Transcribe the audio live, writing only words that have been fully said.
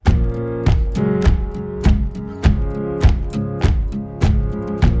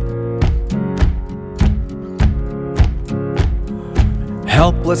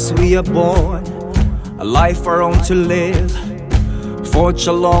us we are born, a life our own to live. Forge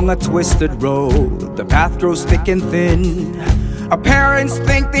along a twisted road, the path grows thick and thin. Our parents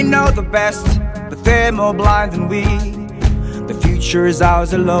think they know the best, but they're more blind than we. The future is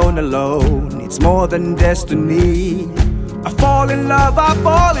ours alone, alone. It's more than destiny. I fall in love, I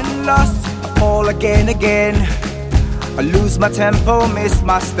fall in lust, I fall again, again. I lose my tempo, miss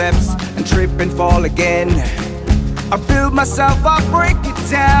my steps, and trip and fall again. I build myself, I break it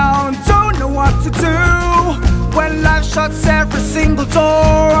down, don't know what to do. When life shuts every single door,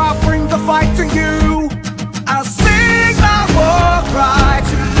 I'll bring the fight to you. I'll sing my war cry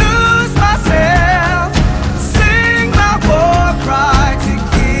to lose myself, sing my war cry to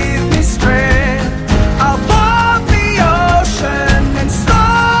give me strength. I'll walk the ocean and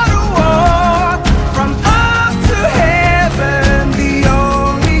start a war, from earth to heaven, the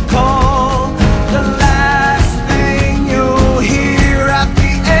only call, the last thing you'll hear at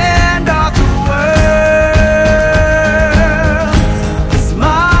the end of the world is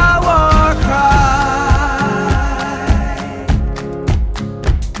my war cry.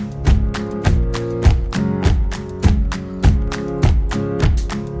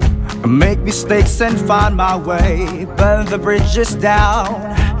 I make mistakes and find my way, burn the bridges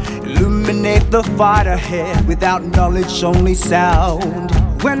down, illuminate the fight ahead. Without knowledge, only sound.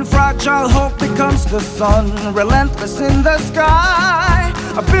 When fragile hope becomes the sun, relentless in the sky,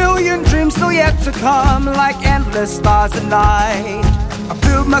 a billion dreams still yet to come, like endless stars at night. I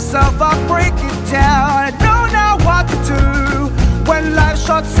build myself, I break it down, I don't know what to do. When life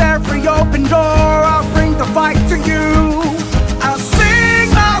shuts every open door, I'll bring the fight to you. I'll sing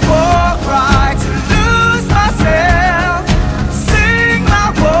my war cry to lose myself, sing my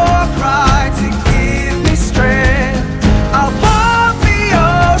war cry to give me strength. I'll walk the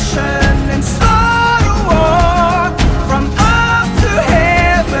ocean and start a war, from earth to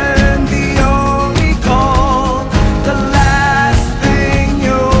heaven, the only call, the last thing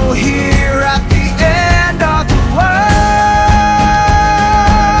you'll hear at the end of the world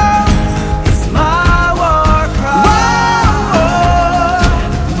is my war cry.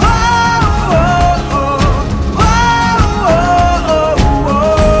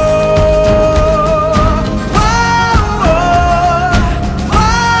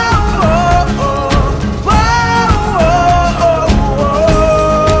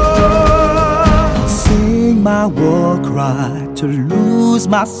 Sing my war cry to lose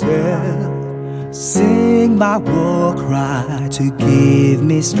myself, sing my war cry to give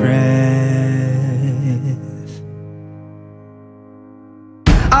me strength.